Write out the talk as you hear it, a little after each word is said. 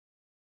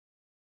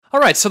All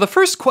right, so the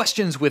first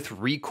questions with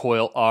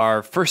Recoil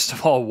are, first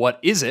of all, what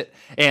is it?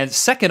 And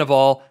second of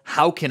all,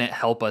 how can it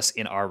help us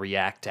in our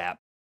React app?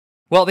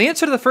 Well, the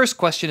answer to the first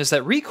question is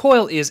that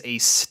Recoil is a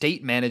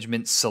state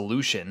management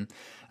solution,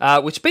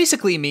 which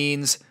basically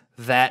means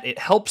that it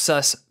helps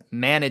us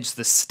manage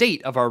the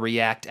state of our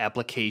React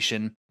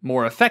application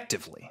more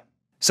effectively.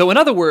 So in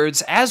other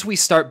words, as we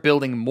start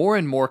building more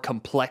and more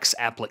complex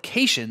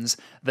applications,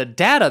 the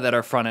data that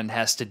our front end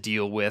has to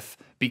deal with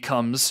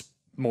becomes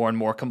more and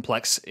more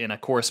complex in a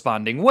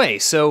corresponding way.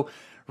 So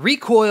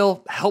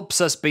Recoil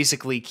helps us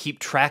basically keep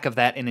track of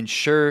that and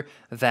ensure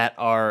that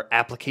our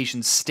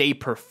applications stay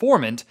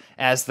performant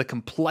as the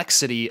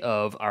complexity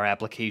of our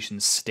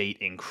application's state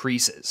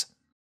increases.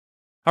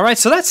 All right,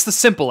 so that's the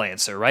simple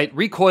answer, right?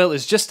 Recoil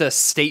is just a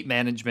state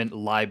management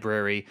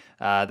library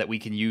that we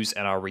can use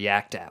in our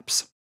React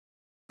apps.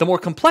 The more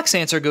complex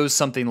answer goes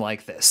something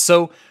like this.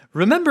 So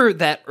remember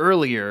that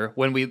earlier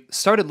when we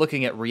started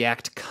looking at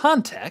React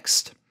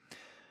Context,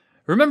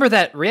 remember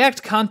that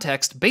React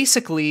Context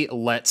basically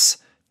lets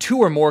two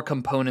or more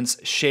components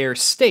share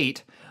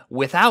state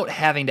without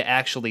having to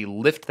actually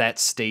lift that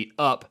state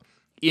up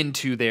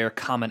into their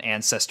common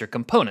ancestor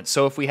component.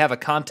 So if we have a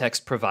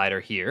context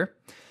provider here,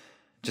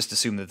 just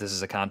assume that this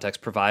is a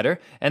context provider,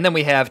 and then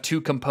we have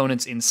two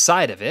components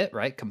inside of it,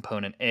 right?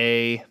 Component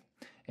A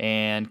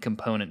and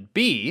component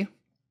B.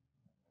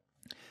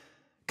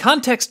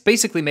 Context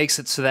basically makes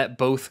it so that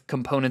both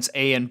components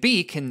A and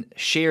B can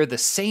share the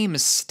same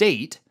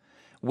state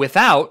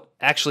without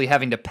actually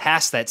having to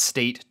pass that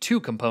state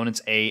to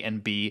components A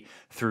and B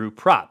through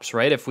props,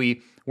 right? If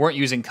we weren't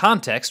using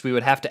context, we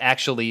would have to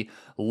actually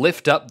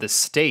lift up the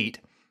state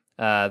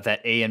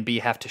that A and B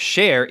have to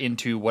share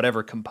into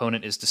whatever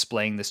component is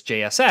displaying this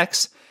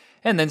JSX,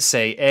 and then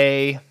say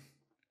A,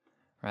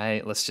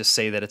 right? Let's just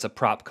say that it's a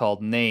prop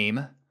called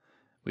name.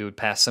 We would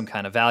pass some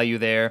kind of value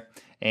there,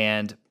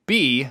 and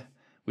B,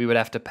 we would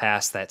have to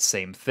pass that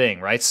same thing,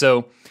 right?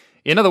 So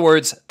in other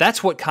words,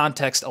 that's what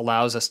context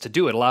allows us to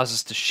do. It allows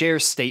us to share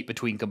state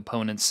between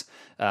components,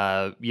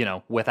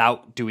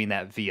 without doing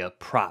that via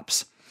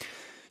props.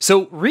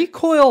 So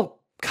Recoil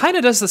kind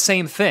of does the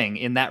same thing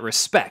in that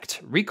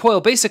respect.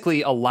 Recoil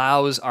basically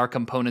allows our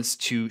components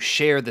to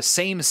share the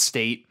same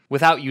state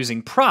without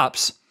using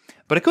props,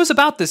 but it goes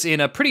about this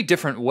in a pretty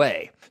different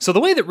way. So the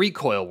way that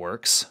Recoil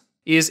works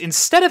is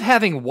instead of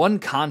having one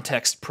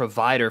context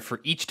provider for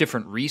each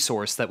different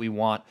resource that we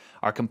want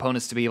our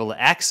components to be able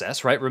to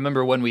access, right?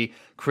 Remember when we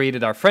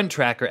created our friend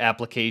tracker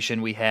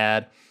application, we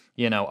had,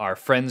 our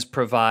friends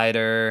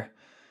provider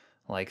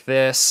like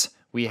this.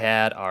 We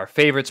had our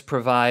favorites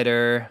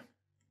provider.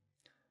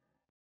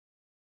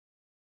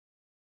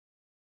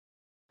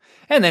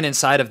 And then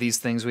inside of these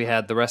things, we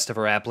had the rest of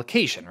our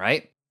application,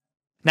 right?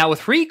 Now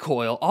with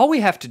Recoil, all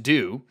we have to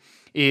do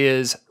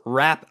is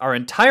wrap our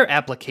entire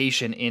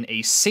application in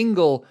a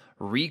single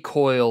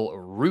Recoil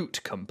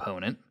root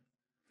component.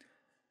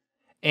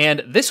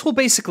 And this will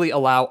basically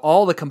allow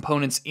all the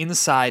components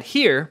inside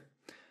here,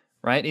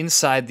 right,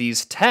 inside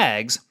these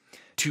tags,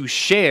 to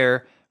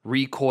share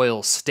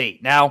Recoil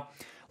state. Now,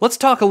 let's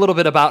talk a little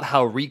bit about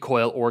how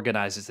Recoil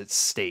organizes its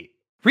state.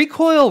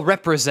 Recoil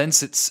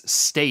represents its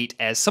state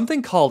as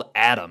something called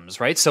atoms,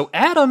 right? So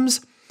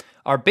atoms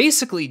are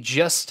basically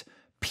just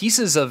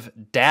pieces of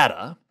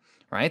data,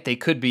 right? They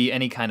could be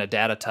any kind of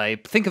data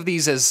type. Think of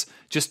these as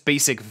just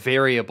basic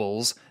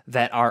variables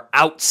that are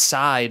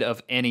outside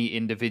of any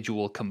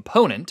individual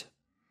component,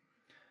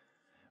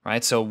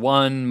 right? So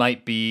one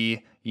might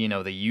be,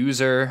 the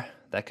user.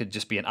 That could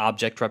just be an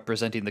object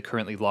representing the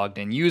currently logged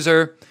in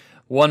user.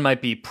 One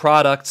might be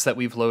products that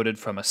we've loaded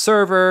from a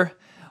server.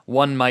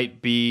 One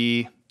might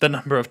be the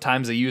number of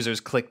times a user's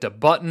clicked a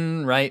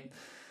button, right?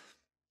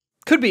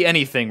 Could be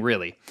anything,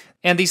 really.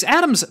 And these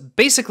atoms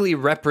basically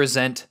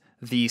represent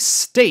the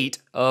state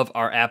of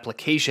our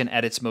application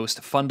at its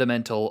most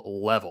fundamental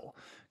level.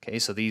 Okay,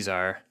 so these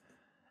are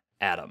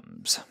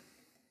atoms.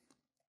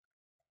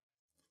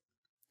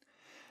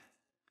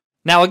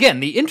 Now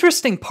again, the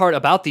interesting part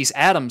about these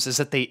atoms is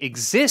that they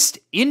exist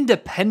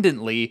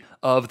independently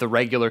of the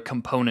regular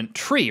component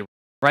tree,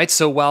 right?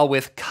 So while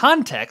with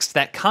context,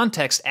 that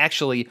context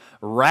actually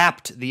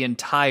wrapped the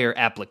entire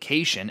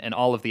application and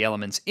all of the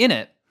elements in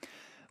it,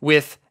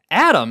 with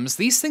atoms,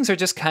 these things are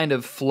just kind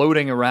of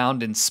floating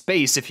around in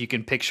space, if you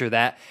can picture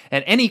that,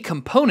 and any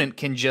component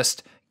can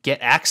just get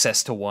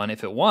access to one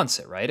if it wants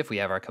it, right? If we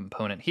have our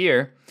component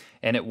here,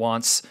 and it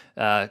wants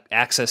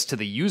access to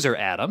the user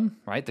atom,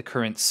 right, the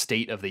current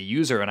state of the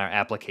user in our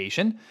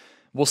application,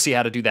 we'll see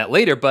how to do that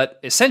later, but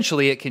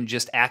essentially it can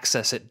just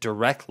access it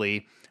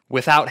directly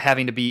without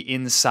having to be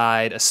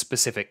inside a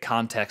specific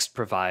context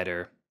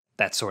provider,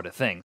 that sort of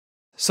thing.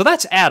 So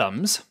that's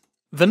atoms.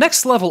 The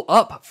next level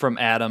up from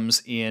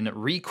atoms in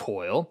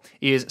Recoil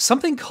is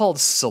something called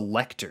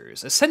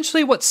selectors.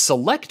 Essentially what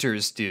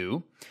selectors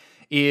do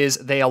is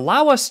they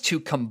allow us to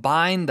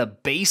combine the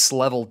base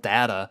level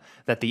data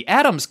that the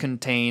atoms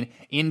contain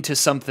into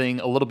something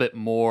a little bit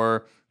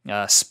more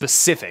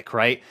specific,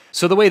 right?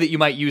 So the way that you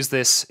might use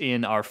this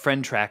in our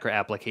friend tracker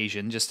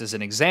application, just as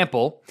an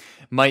example,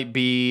 might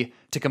be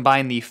to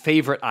combine the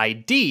favorite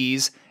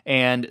IDs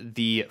and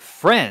the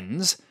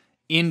friends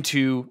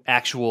into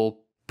actual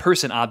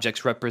person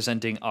objects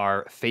representing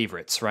our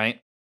favorites,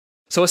 right?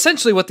 So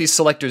essentially what these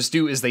selectors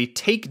do is they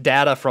take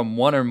data from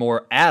one or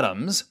more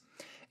atoms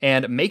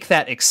and make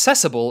that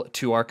accessible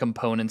to our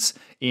components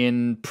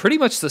in pretty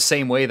much the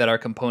same way that our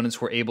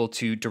components were able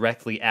to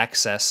directly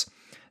access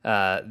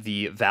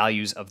the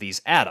values of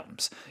these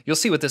atoms. You'll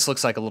see what this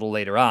looks like a little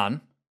later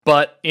on.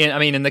 But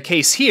in the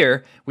case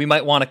here, we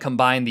might want to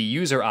combine the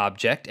user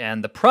object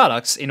and the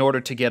products in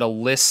order to get a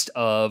list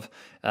of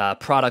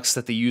products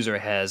that the user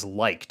has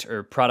liked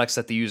or products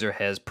that the user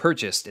has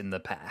purchased in the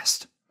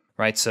past,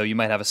 right? So you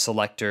might have a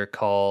selector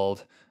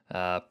called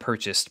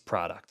purchased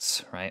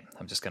products, right?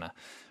 I'm just going to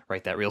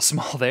write that real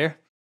small there.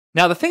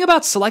 Now, the thing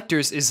about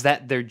selectors is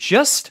that they're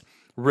just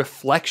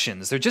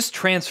reflections. They're just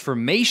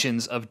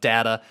transformations of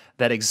data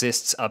that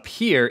exists up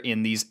here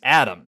in these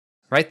atoms,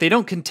 right? They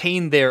don't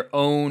contain their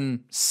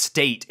own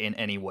state in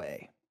any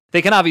way.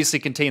 They can obviously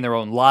contain their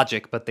own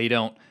logic, but they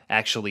don't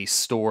actually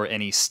store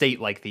any state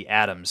like the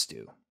atoms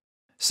do.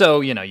 So,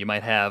 you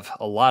might have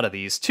a lot of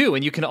these too,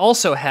 and you can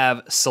also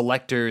have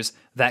selectors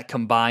that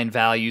combine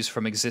values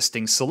from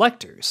existing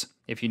selectors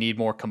if you need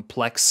more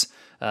complex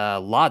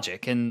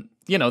logic. And,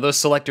 those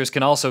selectors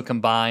can also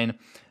combine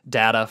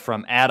data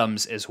from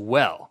atoms as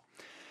well.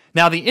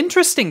 Now, the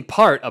interesting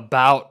part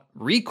about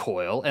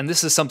Recoil, and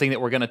this is something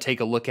that we're going to take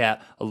a look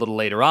at a little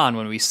later on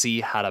when we see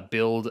how to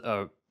build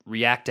a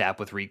React app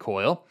with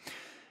Recoil.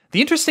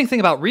 The interesting thing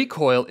about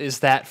Recoil is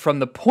that from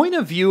the point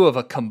of view of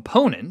a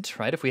component,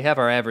 right, if we have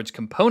our average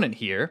component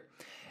here,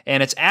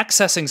 and it's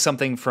accessing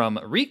something from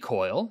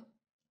Recoil,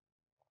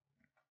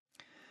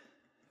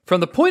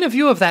 from the point of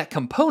view of that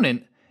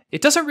component,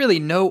 it doesn't really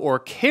know or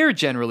care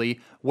generally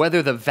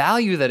whether the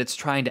value that it's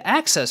trying to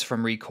access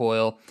from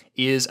Recoil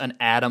is an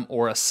atom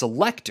or a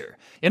selector.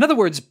 In other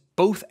words,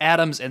 both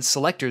atoms and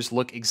selectors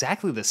look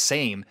exactly the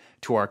same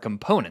to our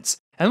components.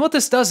 And what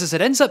this does is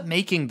it ends up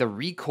making the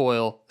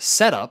Recoil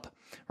setup,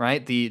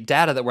 right, the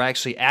data that we're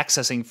actually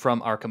accessing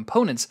from our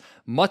components,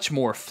 much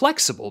more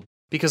flexible.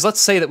 Because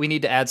let's say that we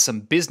need to add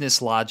some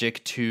business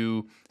logic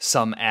to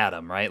some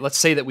atom, right? Let's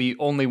say that we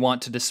only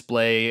want to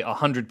display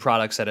 100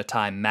 products at a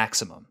time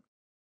maximum.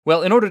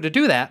 Well, in order to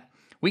do that,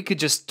 we could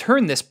just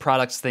turn this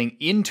products thing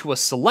into a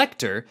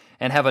selector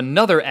and have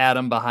another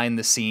atom behind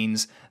the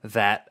scenes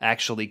that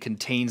actually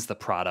contains the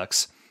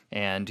products.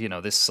 And,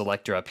 this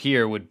selector up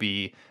here would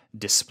be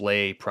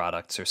display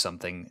products or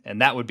something,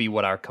 and that would be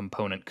what our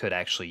component could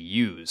actually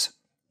use.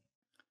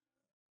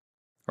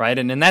 Right?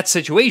 And in that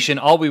situation,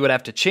 all we would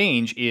have to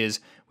change is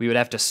we would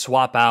have to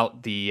swap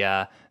out the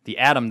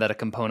atom that a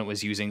component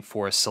was using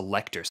for a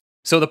selector.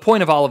 So the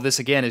point of all of this,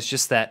 again, is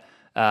just that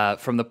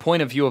from the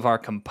point of view of our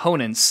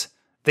components,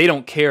 they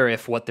don't care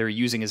if what they're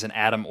using is an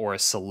atom or a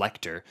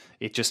selector.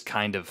 It just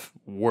kind of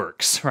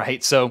works,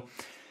 right? So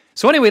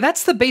anyway,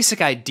 that's the basic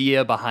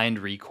idea behind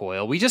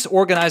Recoil. We just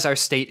organize our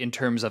state in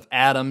terms of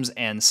atoms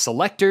and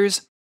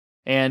selectors,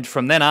 and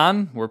from then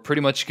on, we're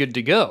pretty much good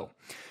to go.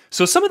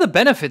 So some of the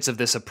benefits of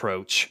this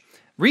approach: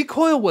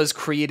 Recoil was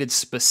created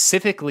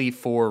specifically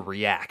for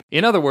React.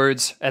 In other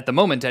words, at the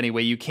moment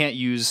anyway, you can't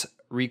use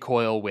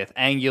Recoil with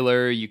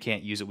Angular, you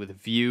can't use it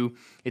with Vue.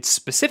 It's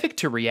specific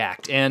to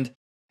React, and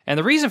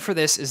the reason for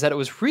this is that it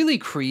was really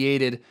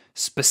created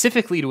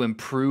specifically to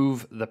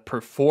improve the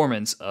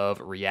performance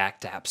of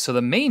React apps. So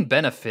the main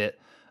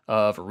benefit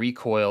of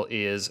Recoil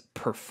is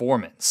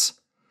performance.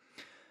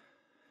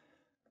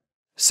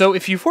 So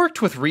if you've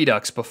worked with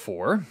Redux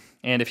before,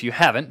 and if you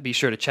haven't, be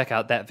sure to check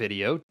out that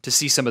video to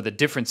see some of the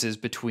differences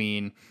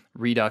between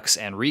Redux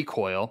and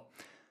Recoil.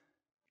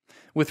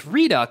 With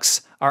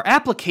Redux, our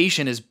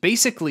application is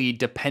basically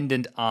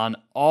dependent on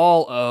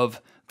all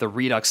of the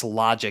Redux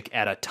logic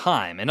at a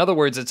time. In other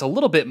words, it's a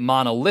little bit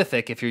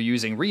monolithic if you're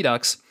using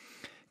Redux,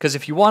 because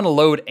if you want to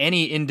load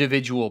any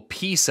individual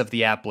piece of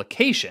the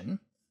application,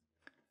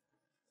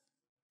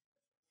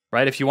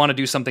 right, if you want to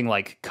do something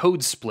like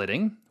code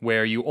splitting,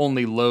 where you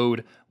only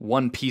load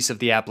one piece of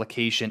the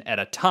application at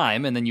a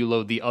time and then you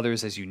load the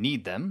others as you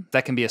need them,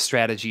 that can be a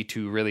strategy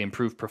to really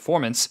improve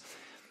performance.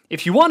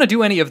 If you want to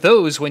do any of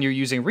those when you're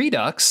using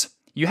Redux,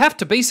 you have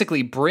to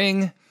basically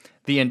bring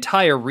the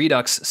entire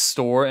Redux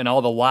store and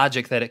all the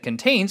logic that it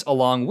contains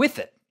along with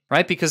it,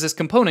 right? Because this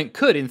component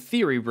could, in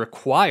theory,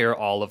 require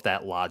all of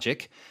that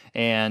logic.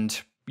 And,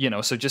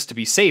 so just to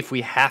be safe,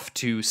 we have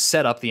to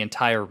set up the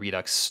entire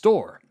Redux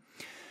store.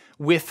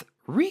 With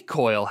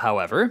Recoil,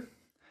 however,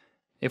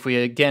 if we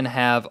again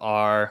have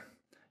our,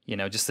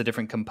 just the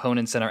different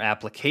components in our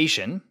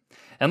application,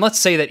 and let's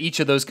say that each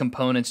of those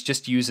components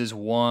just uses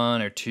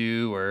one or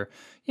two, or,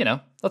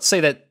 let's say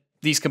that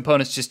these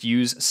components just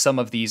use some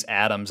of these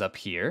atoms up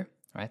here,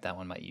 right? That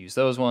one might use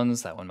those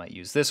ones, that one might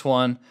use this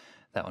one,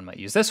 that one might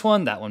use this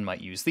one, that one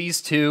might use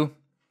these two.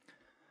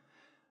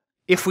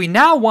 If we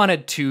now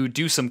wanted to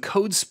do some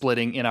code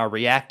splitting in our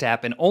React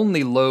app and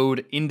only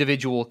load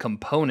individual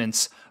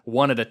components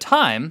one at a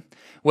time,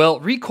 well,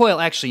 Recoil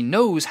actually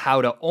knows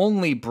how to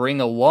only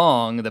bring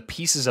along the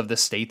pieces of the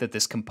state that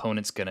this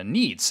component's going to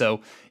need.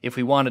 So if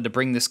we wanted to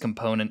bring this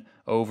component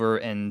over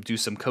and do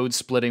some code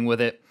splitting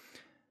with it,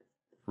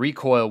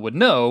 Recoil would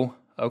know,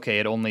 okay,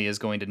 it only is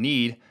going to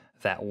need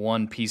that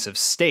one piece of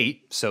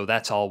state, so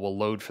that's all we'll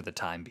load for the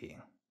time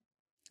being.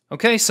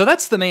 Okay, so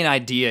that's the main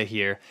idea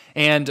here.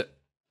 And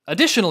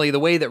additionally, the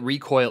way that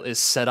Recoil is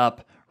set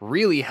up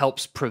really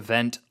helps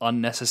prevent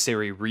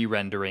unnecessary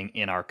re-rendering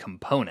in our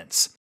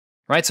components.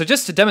 Right, so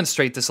just to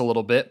demonstrate this a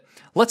little bit,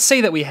 let's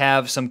say that we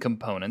have some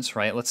components,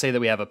 right? Let's say that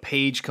we have a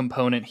page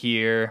component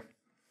here.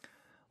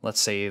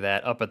 Let's say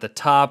that up at the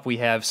top we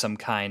have some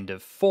kind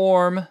of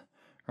form,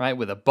 right,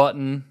 with a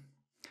button.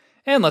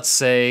 And let's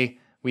say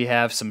we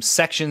have some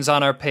sections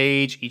on our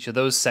page. Each of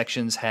those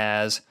sections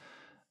has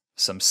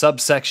some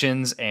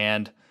subsections,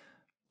 and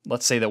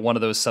let's say that one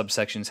of those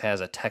subsections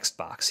has a text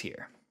box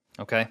here,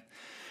 okay?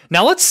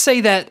 Now let's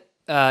say that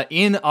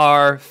in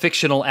our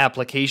fictional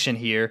application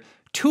here,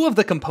 two of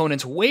the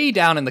components way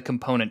down in the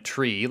component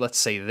tree, let's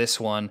say this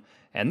one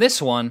and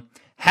this one,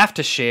 have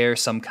to share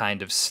some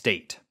kind of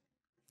state,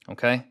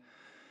 okay?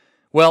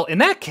 Well, in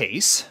that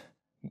case,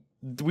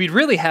 we'd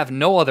really have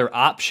no other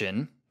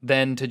option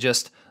than to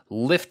just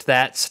lift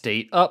that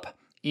state up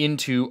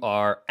into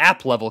our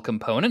app level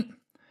component,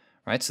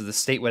 right? So the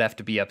state would have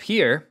to be up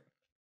here,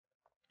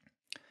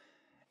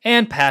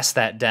 and pass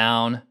that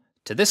down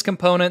to this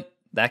component.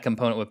 That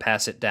component would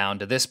pass it down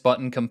to this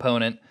button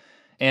component,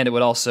 and it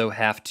would also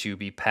have to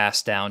be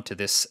passed down to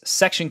this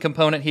section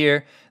component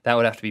here. That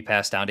would have to be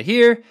passed down to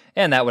here,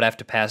 and that would have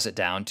to pass it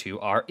down to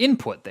our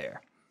input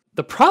there.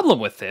 The problem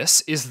with this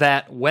is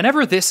that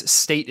whenever this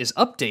state is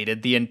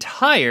updated, the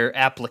entire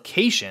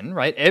application,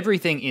 right,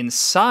 everything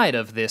inside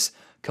of this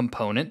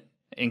component,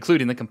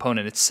 including the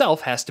component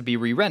itself, has to be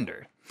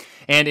re-rendered.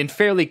 And in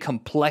fairly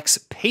complex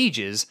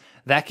pages,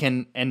 that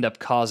can end up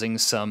causing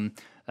some,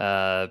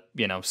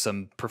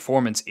 some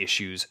performance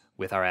issues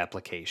with our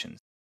applications.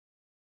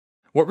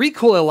 What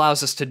Recoil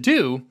allows us to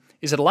do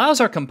is it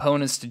allows our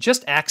components to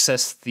just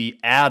access the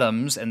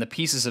atoms and the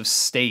pieces of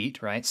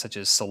state, right, such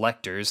as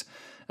selectors,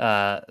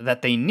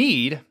 that they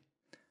need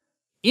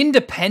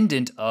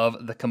independent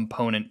of the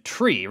component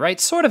tree, right?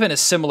 Sort of in a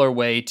similar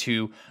way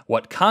to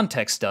what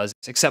context does,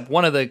 except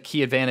one of the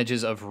key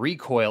advantages of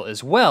Recoil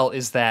as well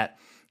is that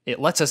it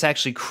lets us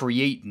actually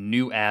create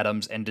new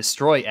atoms and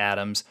destroy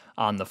atoms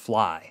on the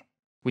fly,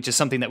 which is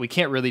something that we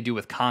can't really do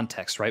with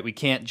context, right? We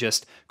can't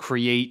just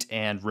create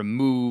and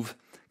remove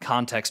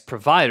context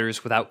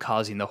providers without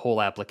causing the whole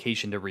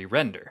application to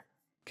re-render.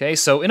 Okay,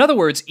 so in other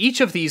words,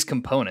 each of these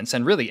components,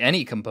 and really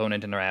any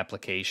component in our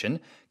application,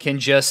 can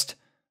just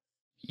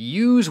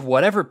use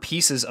whatever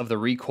pieces of the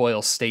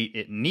Recoil state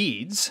it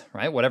needs,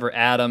 right? Whatever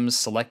atoms,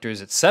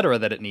 selectors, etc.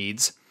 that it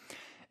needs.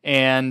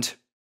 And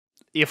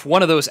if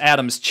one of those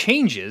atoms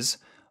changes,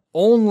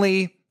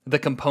 only the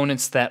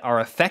components that are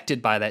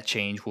affected by that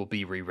change will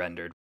be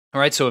re-rendered. All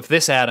right, so if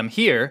this atom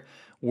here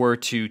were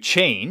to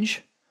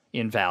change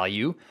in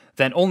value,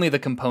 then only the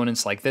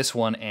components like this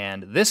one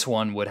and this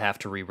one would have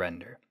to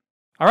re-render.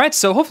 All right,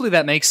 so hopefully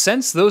that makes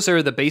sense. Those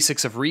are the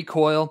basics of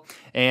Recoil,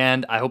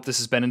 and I hope this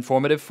has been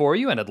informative for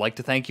you, and I'd like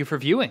to thank you for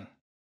viewing.